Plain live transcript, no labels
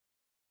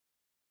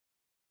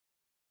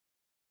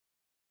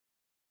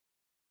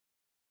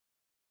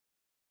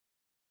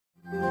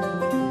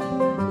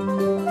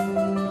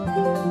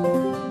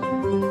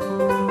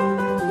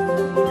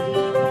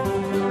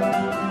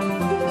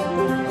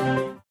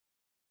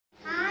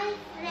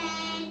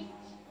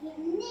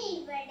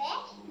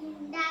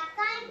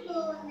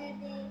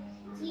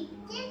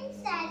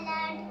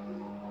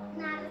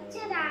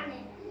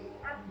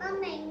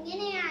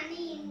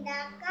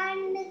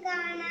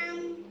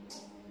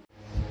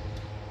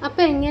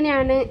അപ്പോൾ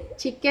എങ്ങനെയാണ്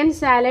chicken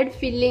salad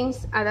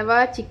fillings അഥവാ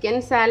ചിക്കൻ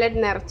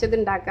സാലഡ് നിറച്ചത്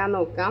ഉണ്ടാക്കാൻ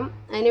നോക്കാം.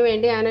 അതിന്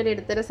വേണ്ടി ഞാനൊരു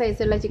ഇടത്തര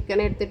സൈസുള്ള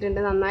ചിക്കൻ എടുത്തിട്ടുണ്ട്,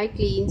 നന്നായി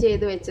ക്ലീൻ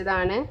ചെയ്ത്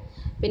വെച്ചതാണ്.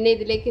 പിന്നെ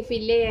ഇതിലേക്ക്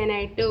ഫില്ല്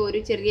ചെയ്യാനായിട്ട്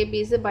ഒരു ചെറിയ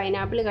പീസ്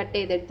പൈനാപ്പിൾ കട്ട്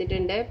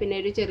ചെയ്തെടുത്തിട്ടുണ്ട്, പിന്നെ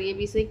ഒരു ചെറിയ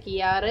പീസ്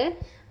കിയാറ്,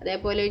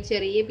 അതേപോലെ ഒരു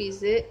ചെറിയ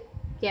പീസ്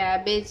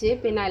ക്യാബേജ്,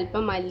 പിന്നെ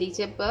അല്പം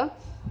മല്ലിച്ചപ്പ്,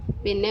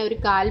 പിന്നെ ഒരു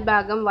കാൽ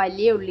ഭാഗം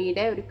വലിയ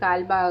ഉള്ളിയുടെ ഒരു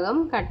കാൽ ഭാഗം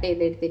കട്ട്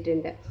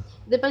ചെയ്തെടുത്തിട്ടുണ്ട്.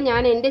 ഇതിപ്പോൾ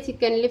ഞാൻ എൻ്റെ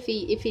ചിക്കനിൽ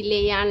ഫില്ല്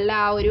ചെയ്യാനുള്ള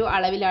ആ ഒരു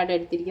അളവിലാണ്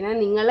എടുത്തിരിക്കുന്നത്.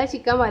 നിങ്ങളുടെ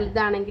ചിക്കൻ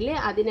വലുതാണെങ്കിൽ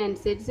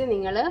അതിനനുസരിച്ച്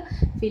നിങ്ങൾ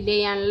ഫില്ല്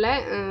ചെയ്യാനുള്ള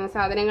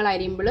സാധനങ്ങൾ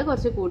അരിയുമ്പോൾ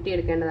കുറച്ച്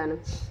കൂട്ടിയെടുക്കേണ്ടതാണ്.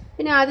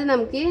 പിന്നെ ആദ്യം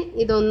നമുക്ക്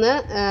ഇതൊന്ന്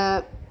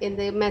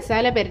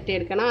മസാല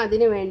പുരട്ടിയെടുക്കണം.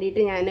 അതിന്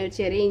വേണ്ടിയിട്ട് ഞാനൊരു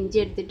ചെറിയ ഇഞ്ചി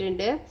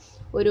എടുത്തിട്ടുണ്ട്,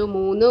 ഒരു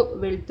 3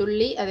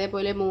 വെളുത്തുള്ളി,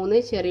 അതേപോലെ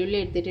 3 ചെറിയുള്ളി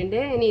എടുത്തിട്ടുണ്ട്.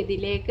 ഇനി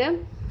ഇതിലേക്ക്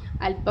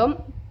അല്പം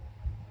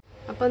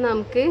അപ്പോൾ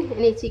നമുക്ക്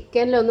ഇനി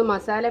ചിക്കനിലൊന്ന്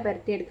മസാല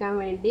പുരട്ടിയെടുക്കാൻ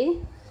വേണ്ടി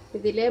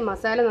ഇതിൽ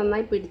മസാല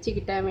നന്നായി പിടിച്ച്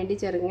കിട്ടാൻ വേണ്ടി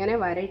ചെറുങ്ങനെ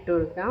വരയിട്ട്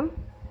കൊടുക്കാം.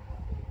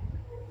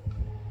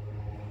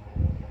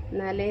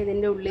 എന്നാലേ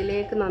ഇതിൻ്റെ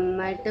ഉള്ളിലേക്ക്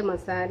നന്നായിട്ട്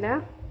മസാല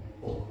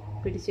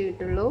പിടിച്ച്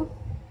കിട്ടുള്ളൂ.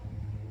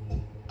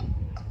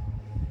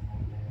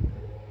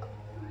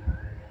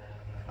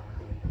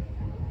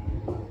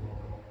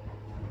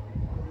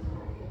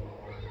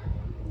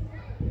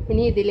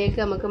 ഇനി ഇതിലേക്ക്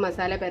നമുക്ക്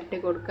മസാല പുരട്ടി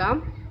കൊടുക്കാം.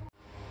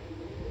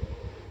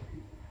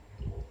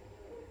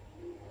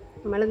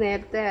 നമ്മൾ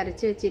നേരത്തെ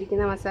അരച്ച്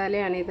വെച്ചിരിക്കുന്ന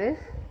മസാലയാണിത്.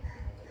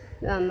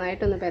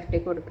 നന്നായിട്ടൊന്ന് പുരട്ടി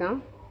കൊടുക്കാം.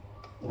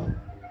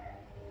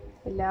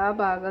 എല്ലാ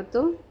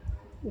ഭാഗത്തും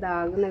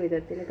ഇതാകുന്ന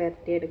വിധത്തിൽ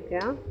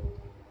പുരട്ടിയെടുക്കുക.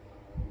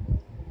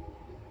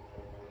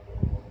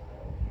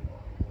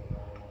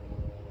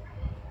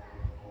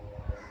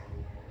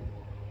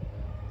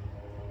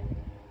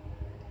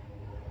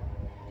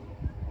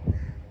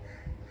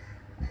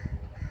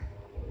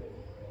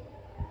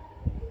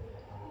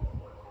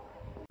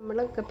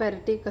 നമ്മളൊക്കെ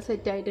പുരട്ടിയൊക്കെ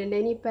സെറ്റായിട്ടുണ്ട്.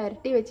 ഇനി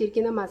പുരട്ടി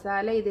വെച്ചിരിക്കുന്ന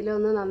മസാല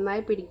ഇതിലൊന്ന്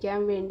നന്നായി പിടിക്കാൻ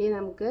വേണ്ടി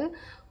നമുക്ക്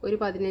ഒരു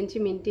 15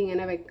 മിനിറ്റ്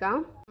ഇങ്ങനെ വെക്കാം.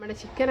 നമ്മുടെ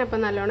ചിക്കൻ അപ്പം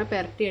നല്ലോണം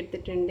പുരട്ടി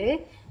എടുത്തിട്ടുണ്ട്.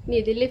 ഇനി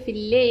ഇതിൽ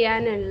ഫില്ല്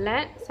ചെയ്യാനുള്ള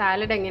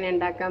സാലഡ് എങ്ങനെ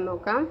ഉണ്ടാക്കാൻ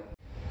നോക്കാം.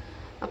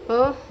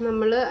 അപ്പോൾ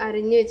നമ്മൾ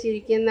അരിഞ്ഞു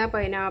വെച്ചിരിക്കുന്ന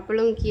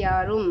പൈനാപ്പിളും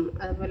കിയാറും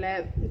അതുപോലെ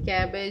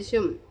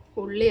ക്യാബേജും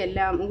ഉള്ളി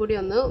എല്ലാം കൂടി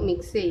ഒന്ന്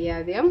മിക്സ്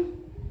ചെയ്യാദ്യം.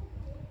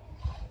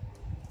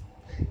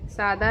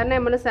 സാധാരണ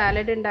നമ്മൾ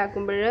സാലഡ്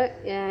ഉണ്ടാക്കുമ്പോൾ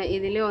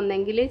ഇതിൽ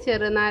ഒന്നെങ്കിൽ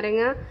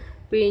ചെറുനാരങ്ങ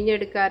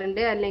പിഴിഞ്ഞെടുക്കാറുണ്ട്,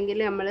 അല്ലെങ്കിൽ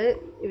നമ്മൾ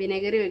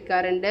വിനെഗർ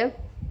വെക്കാറുണ്ട്.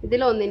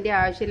 ഇതിലൊന്നിൻ്റെ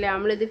ആവശ്യമില്ല,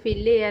 നമ്മളിത്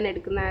ഫില്ല് ചെയ്യാൻ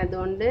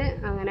എടുക്കുന്നതുകൊണ്ട്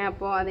അങ്ങനെ,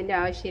 അപ്പോൾ അതിൻ്റെ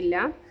ആവശ്യമില്ല.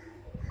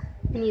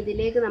 ഇനി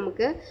ഇതിലേക്ക്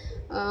നമുക്ക്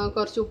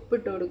കുറച്ച്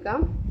ഉപ്പിട്ട് കൊടുക്കാം.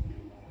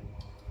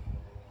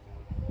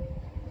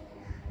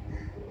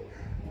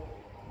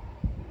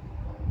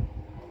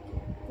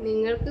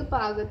 നിങ്ങൾക്ക്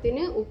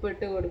പാകത്തിന്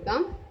ഉപ്പിട്ട്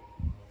കൊടുക്കാം.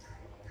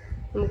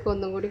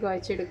 നമുക്കൊന്നും കൂടി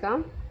കുഴച്ചെടുക്കാം.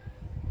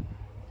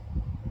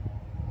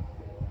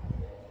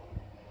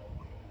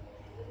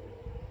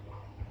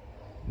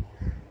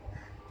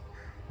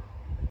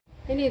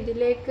 ഇനി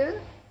ഇതിലേക്ക്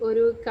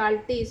ഒരു 1/4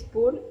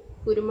 ടീസ്പൂൺ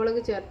കുരുമുളക്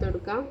ചേർത്ത്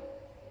കൊടുക്കാം.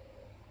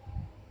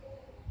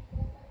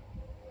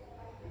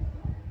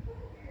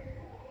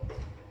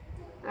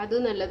 അത്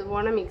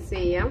നല്ലതുപോലെ മിക്സ്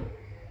ചെയ്യാം.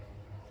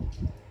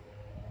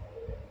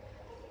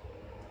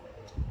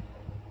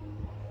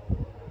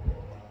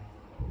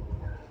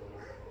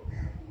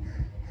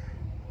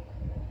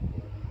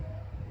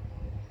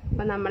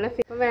 അപ്പോൾ നമ്മൾ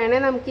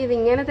വേണേൽ നമുക്ക്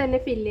ഇതിങ്ങനെ തന്നെ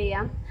ഫില്ല്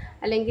ചെയ്യാം,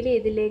 അല്ലെങ്കിൽ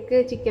ഇതിലേക്ക്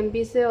ചിക്കൻ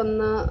പീസ്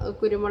ഒന്ന്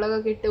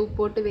കുരുമുളകൊക്കെ ഇട്ട്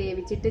ഉപ്പോട്ട്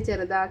വേവിച്ചിട്ട്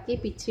ചെറുതാക്കി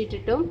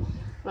പിച്ചിട്ടിട്ടും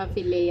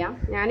ഫില്ല് ചെയ്യാം.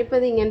 ഞാനിപ്പോൾ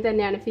ഇത് ഇങ്ങനെ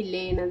തന്നെയാണ് ഫില്ല്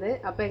ചെയ്യുന്നത്.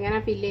 അപ്പോൾ എങ്ങനെ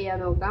ഫില്ല് ചെയ്യാൻ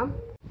നോക്കാം.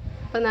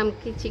 അപ്പോൾ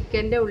നമുക്ക്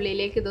ചിക്കൻ്റെ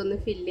ഉള്ളിലേക്ക് ഇതൊന്ന്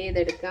ഫില്ല്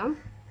ചെയ്തെടുക്കാം.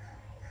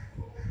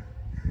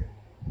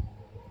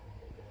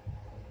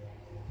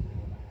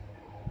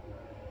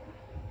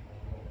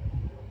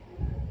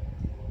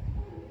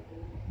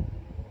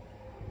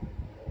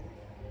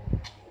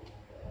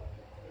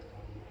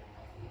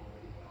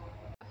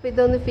 അപ്പോൾ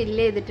ഇതൊന്ന്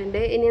ഫില്ല് ചെയ്തിട്ടുണ്ട്.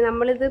 ഇനി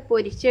നമ്മളിത്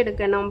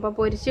പൊരിച്ചെടുക്കണം. അപ്പോൾ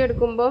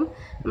പൊരിച്ചെടുക്കുമ്പം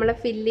നമ്മളെ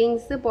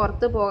ഫില്ലിങ്സ്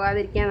പുറത്ത്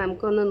പോകാതിരിക്കാൻ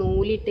നമുക്കൊന്ന്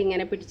നൂലിട്ട്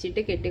ഇങ്ങനെ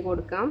പിടിച്ചിട്ട് കെട്ടി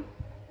കൊടുക്കാം.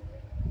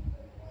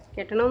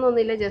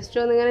 കെട്ടണമെന്നൊന്നുമില്ല, ജസ്റ്റ്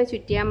ഒന്നിങ്ങനെ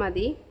ചുറ്റിയാൽ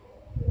മതി.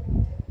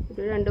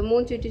 ഒരു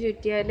 2-3 ചുറ്റ്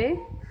ചുറ്റിയാൽ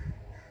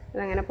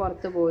അതങ്ങനെ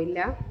പുറത്ത് പോയില്ല.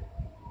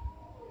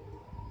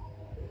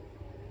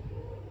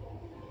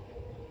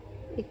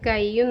 ഈ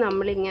കൈയും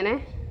നമ്മളിങ്ങനെ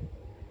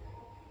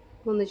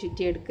ഒന്ന്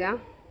ചുറ്റിയെടുക്കുക.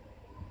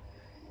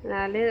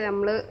 എന്നാൽ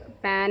നമ്മൾ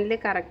പാനിൽ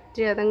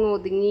കറക്റ്റ് അതങ്ങ്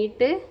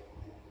ഒതുങ്ങിയിട്ട്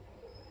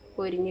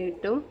പൊരിഞ്ഞ്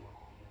കിട്ടും.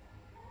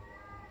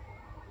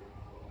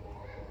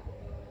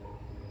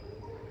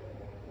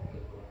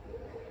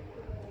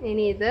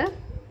 ഇനി ഇത്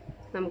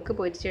നമുക്ക്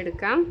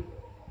പൊരിച്ചെടുക്കാം.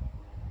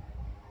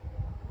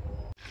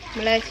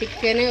 നമ്മളെ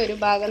ചിക്കന് ഒരു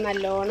ഭാഗം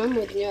നല്ലോണം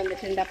മുരിഞ്ഞ്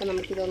വന്നിട്ടുണ്ട്. അപ്പോൾ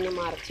നമുക്കിതൊന്ന്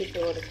മറിച്ചിട്ട്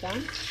കൊടുക്കാം.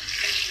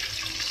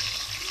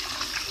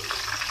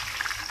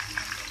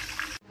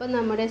 അപ്പോൾ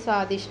നമ്മുടെ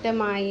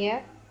സ്വാദിഷ്ടമായ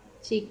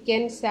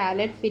ചിക്കൻ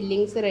സാലഡ്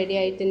ഫില്ലിങ്സ് റെഡി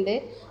ആയിട്ടുണ്ട്.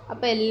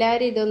 അപ്പോൾ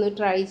എല്ലാവരും ഇതൊന്ന്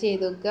ട്രൈ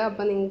ചെയ്ത് നോക്കുക.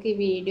 അപ്പോൾ നിങ്ങൾക്ക് ഈ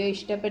വീഡിയോ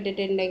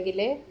ഇഷ്ടപ്പെട്ടിട്ടുണ്ടെങ്കിൽ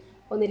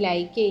ഒന്ന്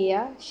ലൈക്ക്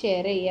ചെയ്യുക,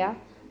 ഷെയർ ചെയ്യുക.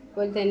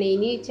 അതുപോലെ തന്നെ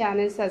ഇനി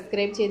ചാനൽ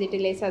സബ്സ്ക്രൈബ്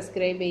ചെയ്തിട്ടില്ലെങ്കിൽ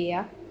സബ്സ്ക്രൈബ്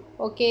ചെയ്യുക.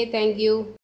 Okay, thank you.